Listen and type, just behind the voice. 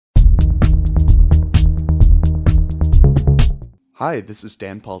Hi, this is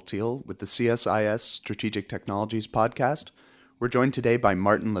Dan Paltiel with the CSIS Strategic Technologies podcast. We're joined today by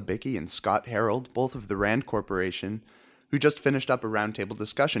Martin Libicki and Scott Harold, both of the RAND Corporation, who just finished up a roundtable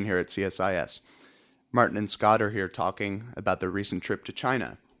discussion here at CSIS. Martin and Scott are here talking about their recent trip to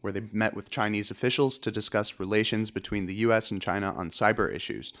China, where they met with Chinese officials to discuss relations between the U.S. and China on cyber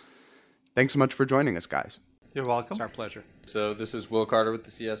issues. Thanks so much for joining us, guys. You're welcome. It's our pleasure. So this is Will Carter with the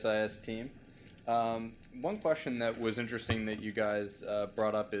CSIS team. One question that was interesting that you guys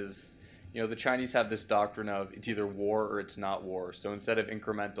brought up is, the Chinese have this doctrine of it's either war or it's not war. So instead of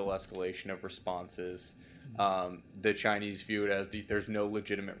incremental escalation of responses, the Chinese view it as there's no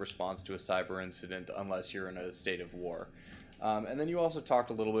legitimate response to a cyber incident unless you're in a state of war. And then you also talked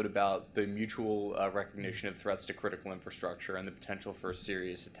a little bit about the mutual recognition of threats to critical infrastructure and the potential for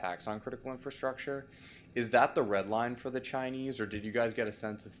serious attacks on critical infrastructure. Is that the red line for the Chinese, or did you guys get a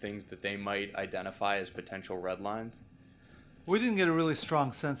sense of things that they might identify as potential red lines? We didn't get a really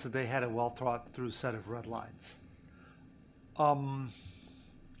strong sense that they had a well-thought-through set of red lines. I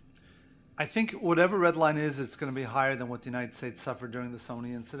think whatever red line is, it's going to be higher than what the United States suffered during the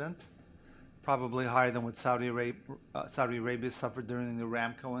Sony incident, probably higher than what Saudi Arabia suffered during the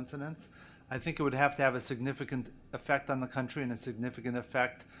Aramco incidents. I think it would have to have a significant effect on the country and a significant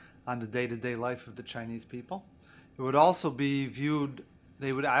effect on the day-to-day life of the Chinese people. It would also be viewed,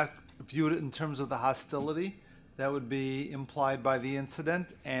 they would view it in terms of the hostility that would be implied by the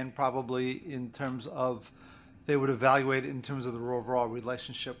incident, and probably in terms of, they would evaluate it in terms of the overall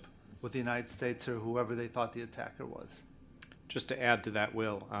relationship with the United States or whoever they thought the attacker was. Just to add to that,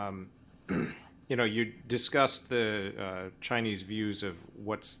 Will, you discussed the Chinese views of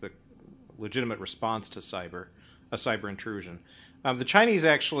what's the legitimate response to a cyber intrusion. The Chinese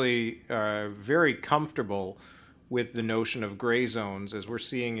actually are very comfortable with the notion of gray zones, as we're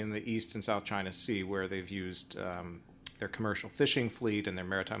seeing in the East and South China Sea, where they've used their commercial fishing fleet and their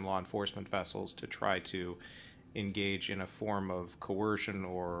maritime law enforcement vessels to try to engage in a form of coercion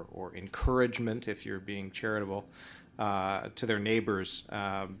or encouragement, if you're being charitable, to their neighbors.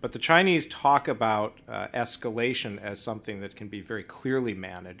 But the Chinese talk about escalation as something that can be very clearly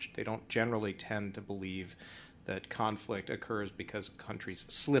managed. They don't generally tend to believe that conflict occurs because countries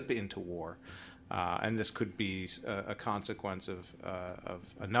slip into war. And this could be a consequence of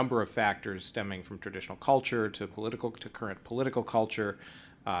a number of factors stemming from traditional culture to current political culture,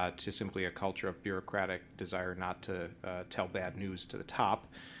 to simply a culture of bureaucratic desire not to tell bad news to the top.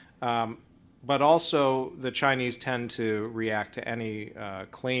 But also the Chinese tend to react to any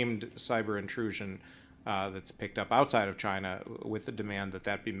claimed cyber intrusion that's picked up outside of China with the demand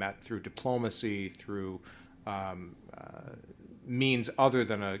that be met through diplomacy, through means other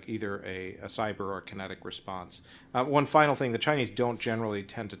than either a cyber or kinetic response. One final thing, the Chinese don't generally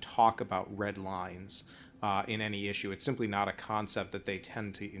tend to talk about red lines in any issue. It's simply not a concept that they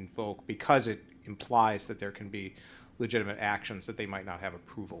tend to invoke because it implies that there can be legitimate actions that they might not have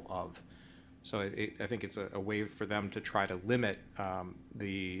approval of. So I think it's a way for them to try to limit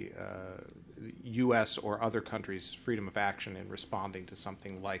the U.S. or other countries' freedom of action in responding to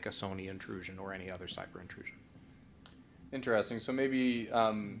something like a Sony intrusion or any other cyber intrusion. Interesting. So maybe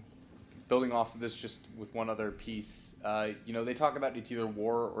building off of this just with one other piece, they talk about it's either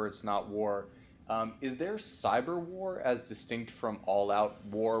war or it's not war. Is there cyber war as distinct from all-out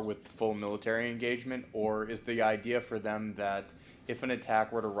war with full military engagement, or is the idea for them that if an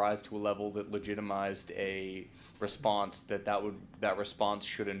attack were to rise to a level that legitimized a response, that response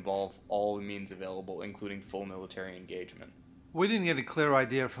should involve all the means available, including full military engagement? We didn't get a clear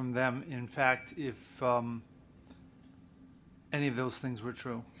idea from them, in fact, if any of those things were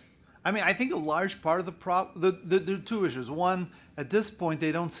true. I mean, I think a large part of the problem, there are two issues. One, at this point,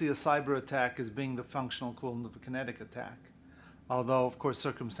 they don't see a cyber attack as being the functional equivalent of a kinetic attack, although, of course,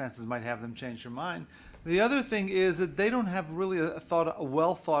 circumstances might have them change their mind. The other thing is that they don't have really a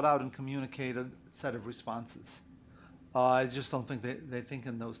well thought out and communicated set of responses. I just don't think they think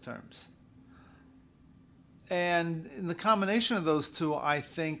in those terms. And in the combination of those two, I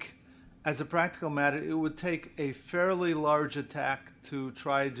think, as a practical matter, it would take a fairly large attack to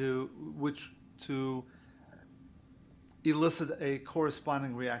try to elicit a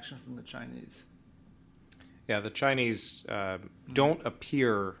corresponding reaction from the Chinese. Yeah, the Chinese don't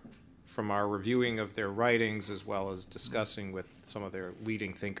appear, from our reviewing of their writings as well as discussing with some of their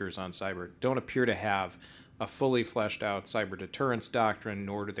leading thinkers on cyber, don't appear to have a fully fleshed out cyber deterrence doctrine,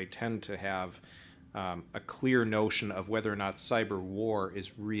 nor do they tend to have a clear notion of whether or not cyber war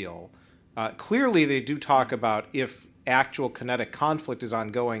is real. Clearly, they do talk about if actual kinetic conflict is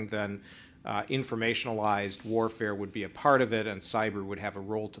ongoing, then informationalized warfare would be a part of it and cyber would have a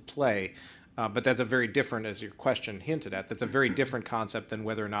role to play. But that's a very different, as your question hinted at, that's a very different concept than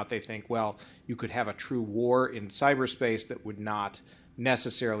whether or not they think, well, you could have a true war in cyberspace that would not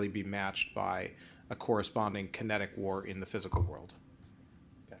necessarily be matched by a corresponding kinetic war in the physical world.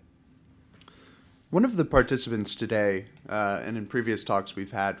 Okay. One of the participants today, and in previous talks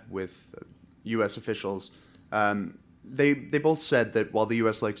we've had with U.S. officials, they both said that while the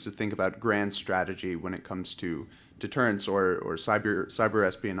U.S. likes to think about grand strategy when it comes to deterrence or cyber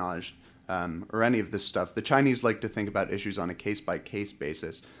espionage or any of this stuff, the Chinese like to think about issues on a case-by-case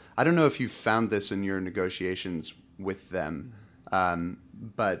basis. I don't know if you've found this in your negotiations with them,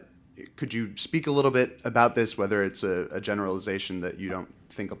 but could you speak a little bit about this, whether it's a generalization that you don't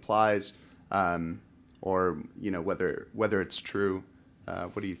think applies, or whether it's true?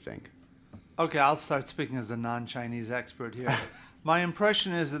 What do you think? Okay, I'll start speaking as a non-Chinese expert here. My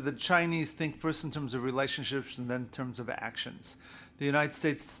impression is that the Chinese think first in terms of relationships and then in terms of actions. The United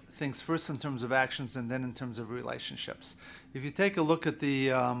States thinks first in terms of actions and then in terms of relationships. If you take a look at the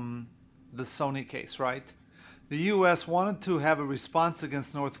Sony case, right? The U.S. wanted to have a response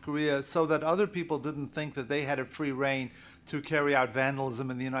against North Korea so that other people didn't think that they had a free rein to carry out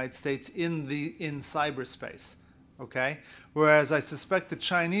vandalism in the United States in cyberspace. Okay? Whereas I suspect the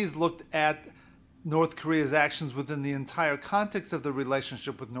Chinese looked at North Korea's actions within the entire context of the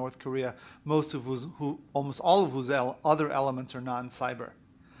relationship with North Korea, almost all of whose other elements are non-cyber.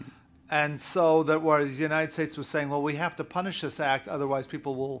 And so that whereas the United States was saying, well, we have to punish this act, otherwise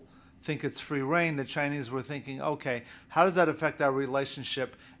people will think it's free reign, the Chinese were thinking, okay, how does that affect our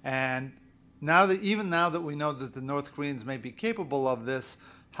relationship? And even now that we know that the North Koreans may be capable of this,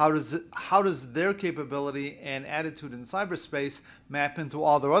 how does their capability and attitude in cyberspace map into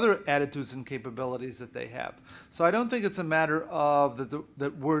all their other attitudes and capabilities that they have? So I don't think it's a matter of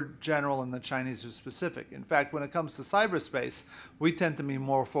that we're general and the Chinese are specific. In fact, when it comes to cyberspace, we tend to be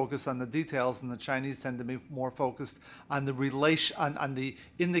more focused on the details, and the Chinese tend to be more focused on the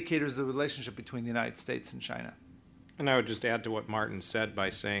indicators of the relationship between the United States and China. And I would just add to what Martin said by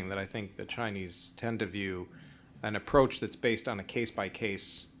saying that I think the Chinese tend to view an approach that's based on a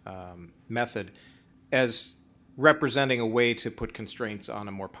case-by-case method as representing a way to put constraints on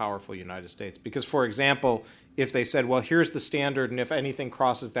a more powerful United States. Because, for example, if they said, well, here's the standard, and if anything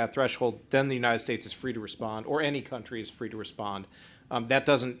crosses that threshold, then the United States is free to respond, or any country is free to respond, that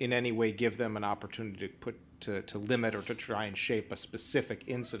doesn't in any way give them an opportunity to limit or to try and shape a specific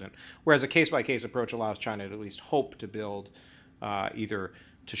incident. Whereas a case-by-case approach allows China to at least hope to build either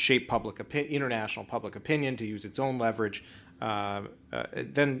to shape international public opinion, to use its own leverage,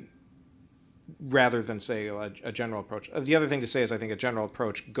 then rather than say a general approach. The other thing to say is I think a general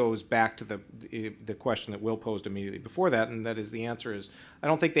approach goes back to the question that Will posed immediately before that, and that is the answer is I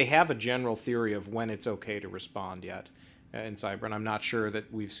don't think they have a general theory of when it's okay to respond yet in cyber, and I'm not sure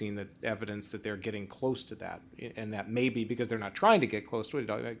that we've seen the evidence that they're getting close to that, and that may be because they're not trying to get close to it.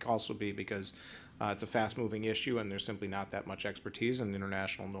 It could also be because it's a fast-moving issue, and there's simply not that much expertise, and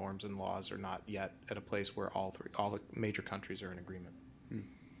international norms and laws are not yet at a place where all the major countries are in agreement.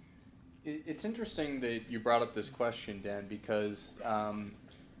 It's interesting that you brought up this question, Dan, because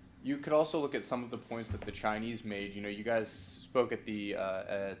you could also look at some of the points that the Chinese made. You know, you guys spoke at the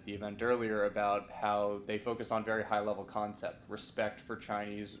event earlier about how they focus on very high-level concept, respect for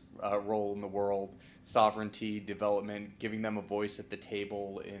Chinese role in the world, sovereignty, development, giving them a voice at the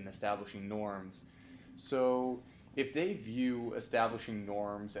table in establishing norms. So if they view establishing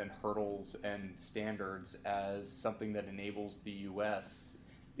norms and hurdles and standards as something that enables the U.S.,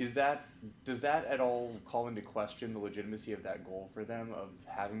 does that at all call into question the legitimacy of that goal for them of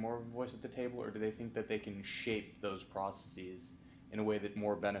having more of a voice at the table, or do they think that they can shape those processes in a way that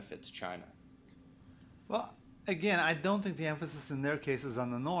more benefits China? Well, again, I don't think the emphasis in their case is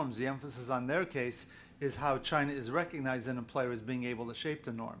on the norms. The emphasis on their case is how China is recognized in a player as being able to shape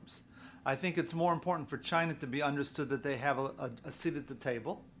the norms. I think it's more important for China to be understood that they have a seat at the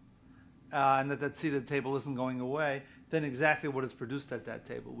table, and that seat at the table isn't going away, than exactly what is produced at that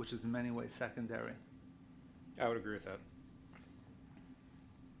table, which is in many ways secondary. I would agree with that.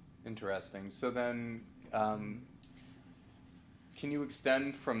 Interesting. So then, can you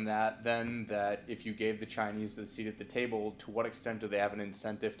extend from that then that if you gave the Chinese the seat at the table, to what extent do they have an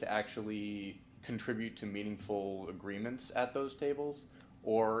incentive to actually contribute to meaningful agreements at those tables?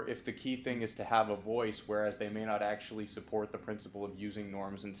 Or if the key thing is to have a voice, whereas they may not actually support the principle of using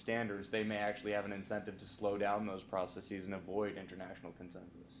norms and standards, they may actually have an incentive to slow down those processes and avoid international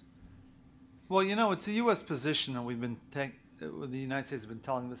consensus. Well, you know, it's the U.S. position, and the United States has been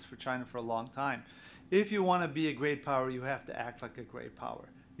telling this for China for a long time. If you want to be a great power, you have to act like a great power.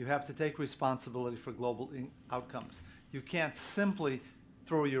 You have to take responsibility for global outcomes. You can't simply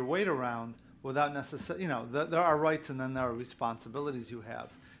throw your weight around without necessarily, there are rights and then there are responsibilities you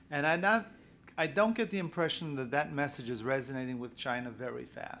have. And I don't get the impression that that message is resonating with China very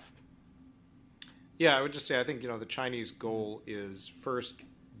fast. Yeah, I would just say I think the Chinese goal is first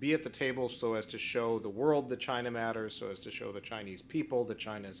be at the table so as to show the world that China matters, so as to show the Chinese people that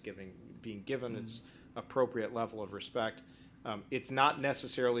China is being given its appropriate level of respect. It's not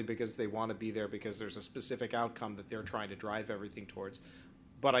necessarily because they want to be there because there's a specific outcome that they're trying to drive everything towards.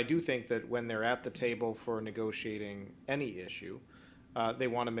 But I do think that when they're at the table for negotiating any issue, they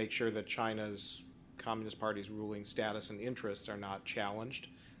want to make sure that China's Communist Party's ruling status and interests are not challenged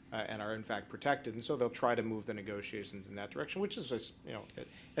and are in fact protected. And so they'll try to move the negotiations in that direction, which is just,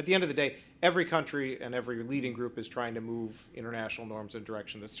 at the end of the day, every country and every leading group is trying to move international norms in a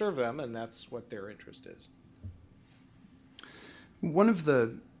direction that serve them, and that's what their interest is. One of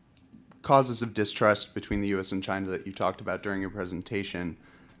the causes of distrust between the U.S. and China that you talked about during your presentation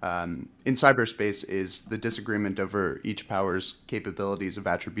in cyberspace is the disagreement over each power's capabilities of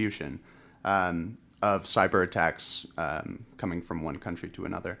attribution of cyber attacks coming from one country to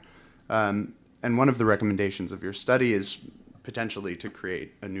another. And one of the recommendations of your study is potentially to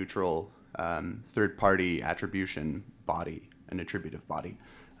create a neutral third-party attribution body, an attributive body.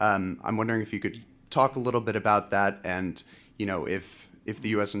 I'm wondering if you could talk a little bit about that and, if the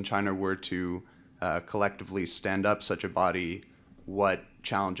U.S. and China were to collectively stand up such a body, what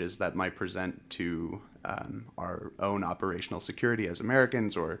challenges that might present to our own operational security as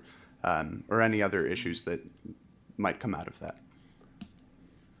Americans or any other issues that might come out of that.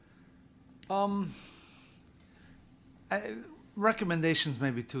 Recommendations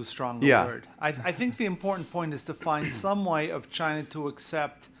may be too strong a word. I think the important point is to find some way of China to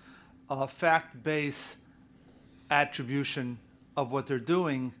accept a fact-based attribution of what they're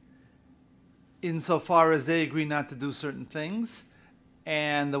doing insofar as they agree not to do certain things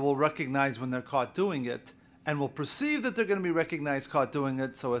and they will recognize when they're caught doing it and will perceive that they're going to be recognized caught doing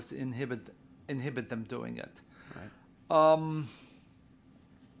it so as to inhibit them doing it. Right.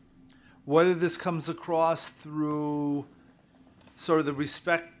 Whether this comes across through sort of the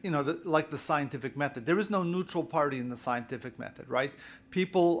respect, like the scientific method. There is no neutral party in the scientific method, right?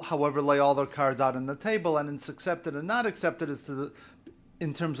 People, however, lay all their cards out on the table, and it's accepted and not accepted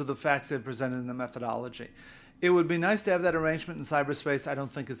in terms of the facts they've presented in the methodology. It would be nice to have that arrangement in cyberspace. I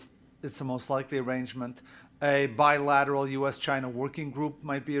don't think it's the most likely arrangement. A bilateral U.S. China working group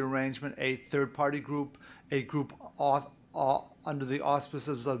might be an arrangement, a third-party group, a group under the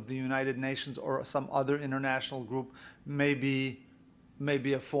auspices of the United Nations or some other international group may be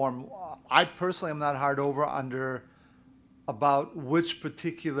a form. I personally am not hard over under about which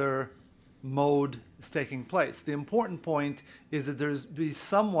particular mode is taking place. The important point is that there's be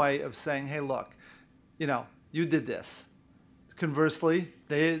some way of saying, hey, look, you did this. Conversely,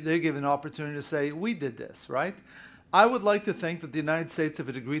 they're given an opportunity to say, we did this, right? I would like to think that the United States, if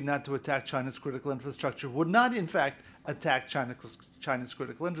it agreed not to attack China's critical infrastructure, would not, in fact, attack China's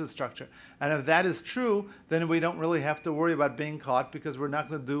critical infrastructure. And if that is true, then we don't really have to worry about being caught because we're not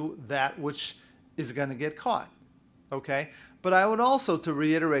going to do that which is going to get caught, okay? But I would also, to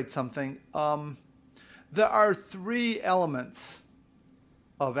reiterate something, there are three elements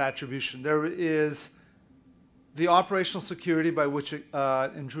of attribution. There is the operational security by which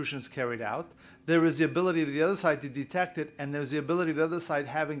intrusion is carried out. There is the ability of the other side to detect it, and there's the ability of the other side,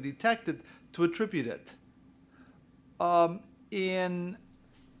 having detected, to attribute it. In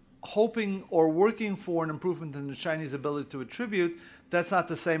hoping or working for an improvement in the Chinese ability to attribute, that's not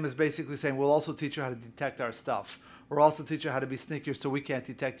the same as basically saying, we'll also teach you how to detect our stuff. We'll also teach you how to be sneakier so we can't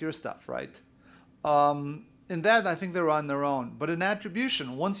detect your stuff, right? In that, I think they're on their own. But in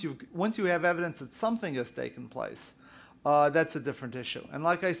attribution, once you have evidence that something has taken place, that's a different issue. And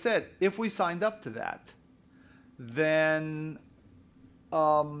like I said, if we signed up to that, then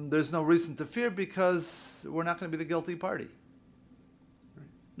there's no reason to fear because we're not going to be the guilty party.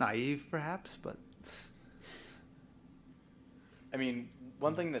 Naive, perhaps, but... I mean,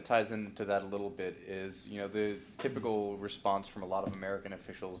 one thing that ties into that a little bit is, the typical response from a lot of American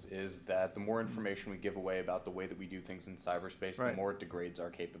officials is that the more information we give away about the way that we do things in cyberspace, the more it degrades our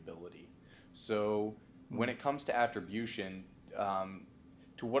capability. So when it comes to attribution,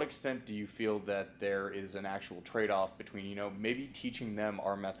 to what extent do you feel that there is an actual trade-off between, maybe teaching them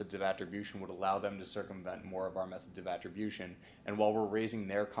our methods of attribution would allow them to circumvent more of our methods of attribution, and while we're raising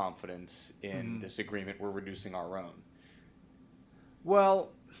their confidence in this agreement, we're reducing our own? Well,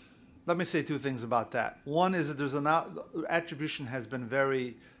 let me say two things about that. One is that attribution has been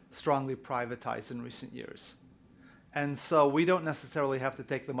very strongly privatized in recent years. And so we don't necessarily have to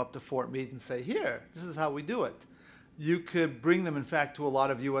take them up to Fort Meade and say, here, this is how we do it. you could bring them, in fact, to a lot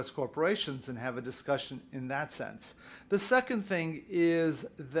of U.S. corporations and have a discussion in that sense. The second thing is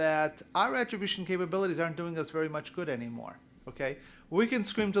that our attribution capabilities aren't doing us very much good anymore, okay? We can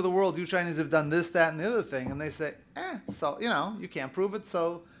scream to the world, you Chinese have done this, that, and the other thing, and they say, so, you can't prove it,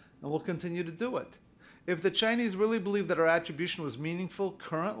 so, and we'll continue to do it. If the Chinese really believe that our attribution was meaningful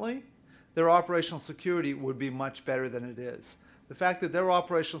currently, their operational security would be much better than it is. The fact that their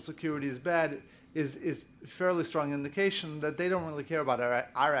operational security is bad is fairly strong indication that they don't really care about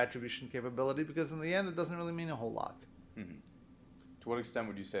our attribution capability, because in the end it doesn't really mean a whole lot. Mm-hmm. To what extent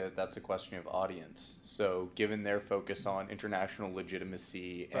would you say that that's a question of audience? So given their focus on international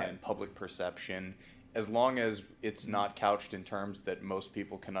legitimacy and public perception, as long as it's not couched in terms that most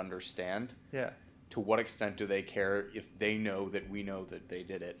people can understand, to what extent do they care if they know that we know that they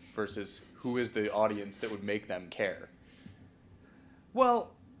did it, versus who is the audience that would make them care?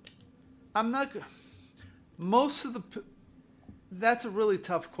 Well, that's a really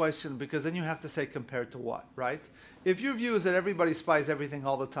tough question, because then you have to say compared to what, right? If your view is that everybody spies everything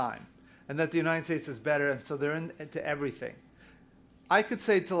all the time, and that the United States is better, and so they're into everything, I could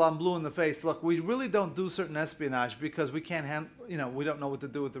say till I'm blue in the face, look, we really don't do certain espionage because we can't we don't know what to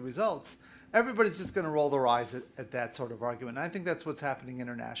do with the results. Everybody's just going to roll their eyes at that sort of argument. And I think that's what's happening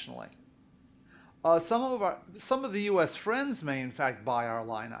internationally. Some of the U.S. friends may, in fact, buy our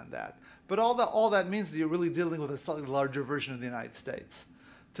line on that. But all that means is you're really dealing with a slightly larger version of the United States.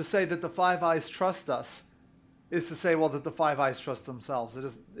 To say that the Five Eyes trust us is to say, well, that the Five Eyes trust themselves. It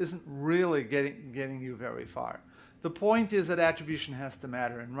isn't really getting you very far. The point is that attribution has to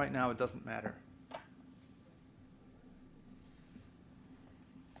matter, and right now it doesn't matter.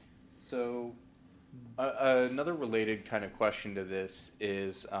 So another related kind of question to this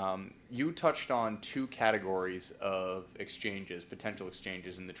is, you touched on two categories of exchanges, potential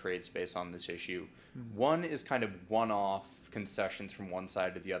exchanges in the trade space on this issue. Mm-hmm. One is kind of one-off concessions from one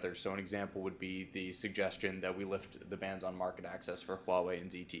side to the other. So an example would be the suggestion that we lift the bans on market access for Huawei and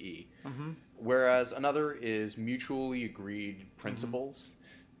ZTE. Mm-hmm. Whereas another is mutually agreed principles,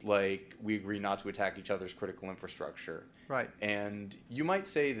 like we agree not to attack each other's critical infrastructure. Right. And you might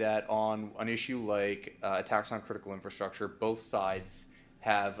say that on an issue like attacks on critical infrastructure, both sides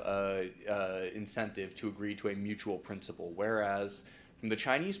have an incentive to agree to a mutual principle. Whereas from the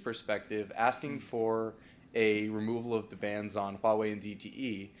Chinese perspective, asking for a removal of the bans on Huawei and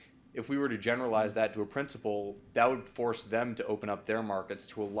ZTE, if we were to generalize that to a principle, that would force them to open up their markets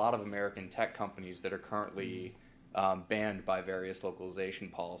to a lot of American tech companies that are currently banned by various localization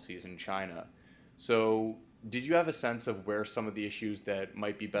policies in China. So did you have a sense of where some of the issues that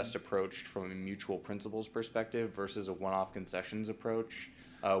might be best approached from a mutual principles perspective versus a one-off concessions approach?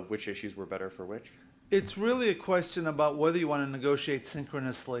 Which issues were better for which? It's really a question about whether you want to negotiate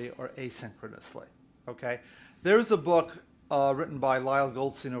synchronously or asynchronously. Okay? There's a book written by Lyle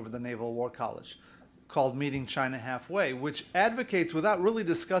Goldstein over the Naval War College called Meeting China Halfway, which advocates, without really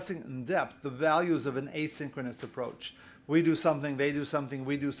discussing in depth, the values of an asynchronous approach. We do something, they do something,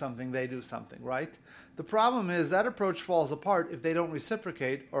 we do something, they do something, right? The problem is that approach falls apart if they don't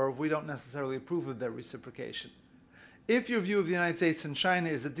reciprocate, or if we don't necessarily approve of their reciprocation. If your view of the United States and China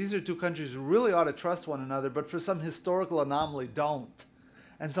is that these are two countries who really ought to trust one another, but for some historical anomaly don't,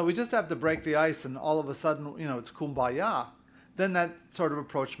 and so we just have to break the ice and all of a sudden, it's kumbaya, then that sort of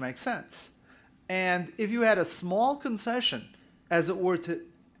approach makes sense. And if you had a small concession, as it were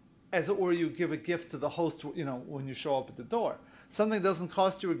you give a gift to the host, when you show up at the door, something doesn't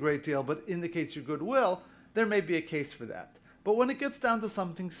cost you a great deal but indicates your goodwill, there may be a case for that. But when it gets down to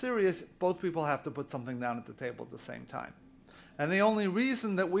something serious, both people have to put something down at the table at the same time. And the only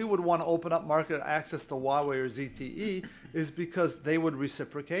reason that we would want to open up market access to Huawei or ZTE is because they would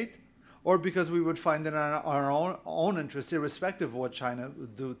reciprocate, or because we would find it in our own interest, irrespective of what China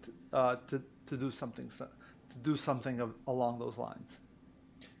would do, to do something along those lines.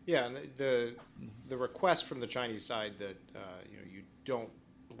 Yeah, and the request from the Chinese side that you don't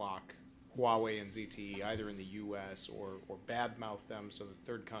block Huawei and ZTE either in the U.S. or badmouth them so that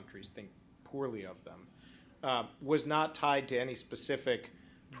third countries think poorly of them was not tied to any specific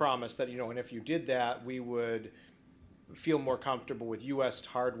promise that and if you did that we would feel more comfortable with U.S.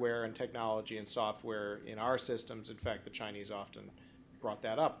 hardware and technology and software in our systems. In fact, the Chinese often brought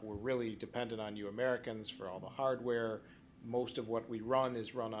that up. We're really dependent on you Americans for all the hardware. Most of what we run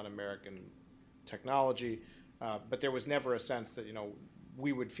is run on American technology, but there was never a sense that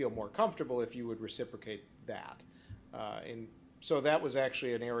we would feel more comfortable if you would reciprocate that. And so that was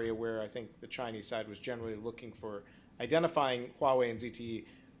actually an area where I think the Chinese side was generally looking for identifying Huawei and ZTE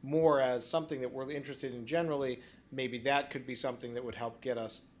more as something that we're interested in generally. Maybe that could be something that would help get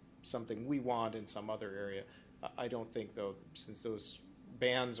us something we want in some other area. I don't think, though, since those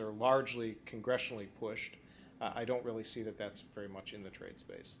bans are largely congressionally pushed, I don't really see that that's very much in the trade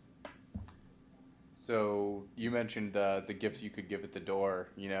space. So you mentioned the gifts you could give at the door.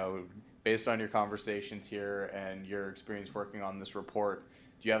 Based on your conversations here and your experience working on this report,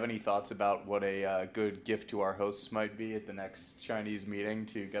 do you have any thoughts about what a good gift to our hosts might be at the next Chinese meeting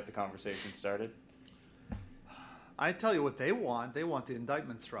to get the conversation started? I tell you what they want. They want the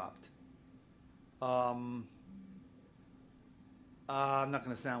indictments dropped. I'm not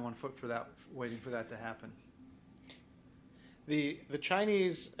going to stand on one foot for that, waiting for that to happen. The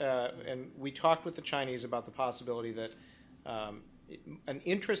Chinese, and we talked with the Chinese about the possibility that an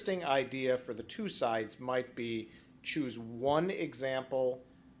interesting idea for the two sides might be choose one example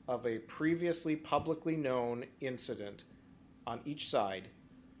of a previously publicly known incident on each side.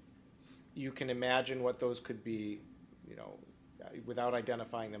 You can imagine what those could be, without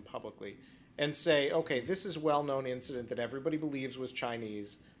identifying them publicly, and say, okay, this is a well-known incident that everybody believes was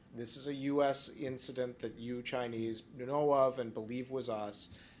Chinese. This is a U.S. incident that you Chinese know of and believe was us.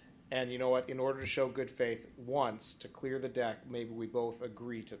 And you know what? In order to show good faith once, to clear the deck, maybe we both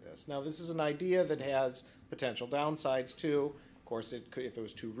agree to this. Now, this is an idea that has potential downsides, too. Of course, it could, if it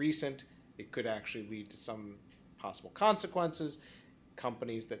was too recent, it could actually lead to some possible consequences.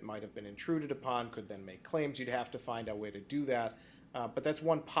 Companies that might have been intruded upon could then make claims. You'd have to find a way to do that. But that's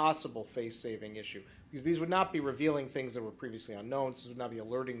one possible face-saving issue, because these would not be revealing things that were previously unknown. This would not be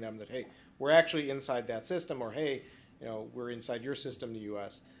alerting them that, hey, we're actually inside that system, or hey, we're inside your system, the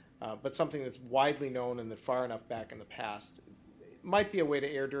U.S. But something that's widely known and that far enough back in the past might be a way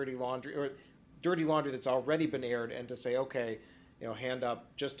to air dirty laundry, or dirty laundry that's already been aired, and to say, okay, hand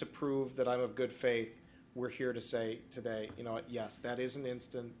up, just to prove that I'm of good faith, we're here to say today, yes, that is an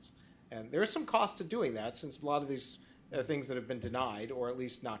instance, and there's some cost to doing that, since a lot of these things that have been denied or at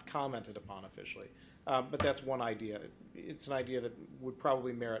least not commented upon officially. But that's one idea. It's an idea that would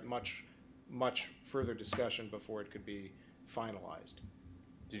probably merit much, much further discussion before it could be finalized.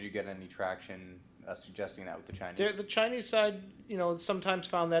 Did you get any traction suggesting that with the Chinese? The Chinese side, sometimes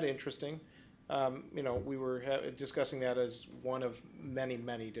found that interesting. We were discussing that as one of many,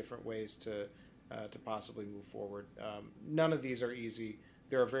 many different ways to possibly move forward. None of these are easy.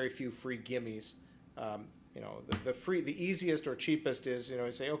 There are very few free gimmies. The easiest or cheapest is,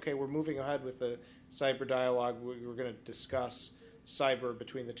 say, okay, we're moving ahead with the cyber dialogue. We're going to discuss cyber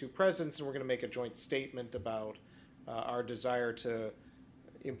between the two presidents, and we're going to make a joint statement about our desire to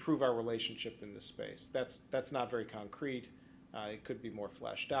improve our relationship in this space. That's not very concrete. It could be more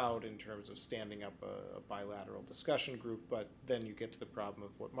fleshed out in terms of standing up a bilateral discussion group, but then you get to the problem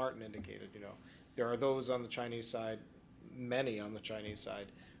of what Martin indicated. There are those on the Chinese side, many on the Chinese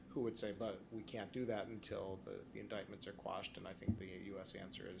side, who would say, but we can't do that until the indictments are quashed. And I think the U.S.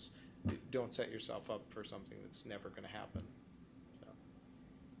 answer is, don't set yourself up for something that's never going to happen. So.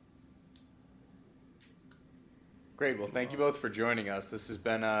 Great. Well, thank you both for joining us. This has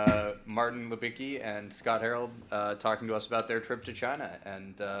been Martin Libicki and Scott Harold talking to us about their trip to China.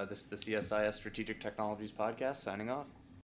 And this is the CSIS Strategic Technologies Podcast, signing off.